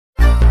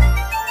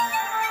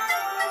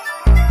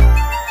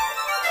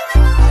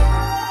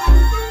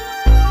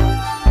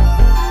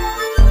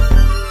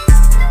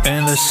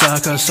the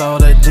circus of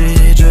the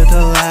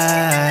digital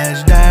age,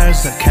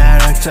 there's a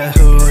character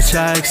who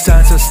takes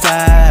center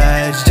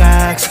stage.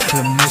 Jacks,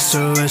 the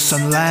mysterious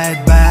and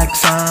laid-back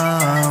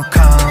son,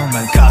 calm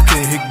and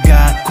cocky, he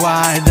got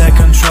quite the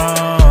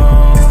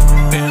control.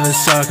 In the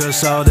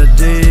circus of the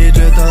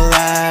digital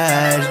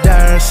age,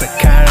 there's a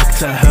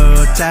character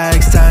who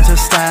takes center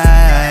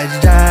stage.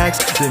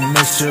 Jacks, the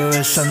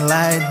mysterious and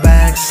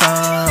laid-back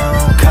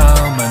son,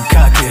 calm and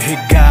cocky, he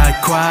got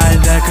quite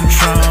the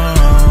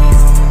control.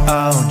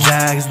 Oh,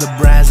 Jack's the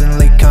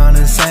brazenly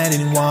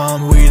condescending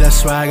one with a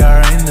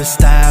swagger in the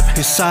step.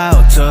 He's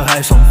out to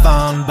have some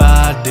fun,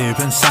 but deep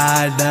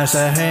inside there's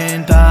a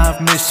hint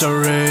of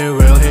mystery.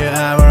 Will he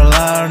ever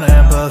learn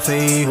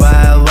empathy?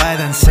 Well, wait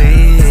and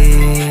see.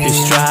 He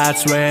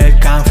strides with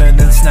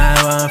confidence,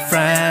 never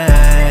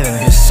afraid. In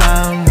his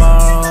own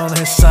world,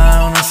 his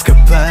own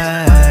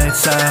escapade.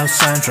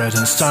 Self-centered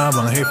and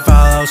stubborn, he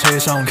follows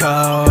his own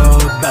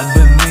code. But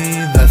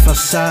beneath that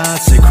facade,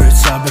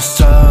 secrets are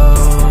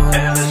bestowed.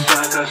 In the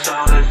circus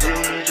of the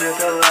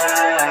digital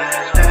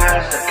age,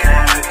 there's a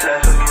character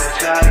who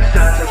takes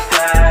center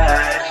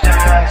stage.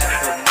 Jacks,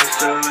 the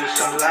mysterious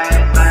and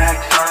laid-back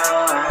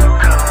son,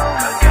 calm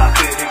and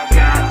cocky, he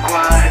got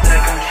quite the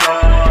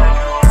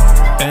control.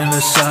 In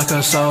the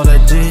circus of the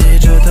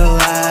digital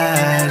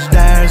age,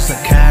 there's a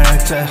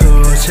character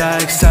who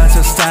takes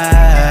center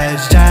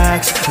stage.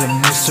 Jacks, the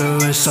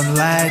mysterious and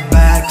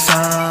laid-back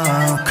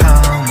son,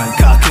 calm and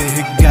cocky,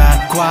 he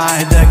got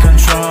quite the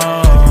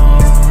control.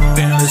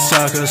 In the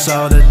circus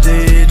of the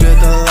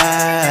digital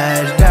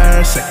age,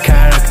 there's a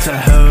character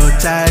who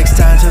takes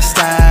center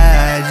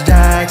stage.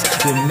 Jacks,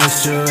 the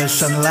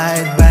mysterious and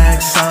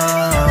laid-back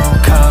son,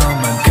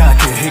 calm and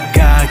cocky, he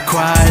got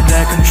quite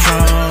the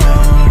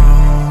control.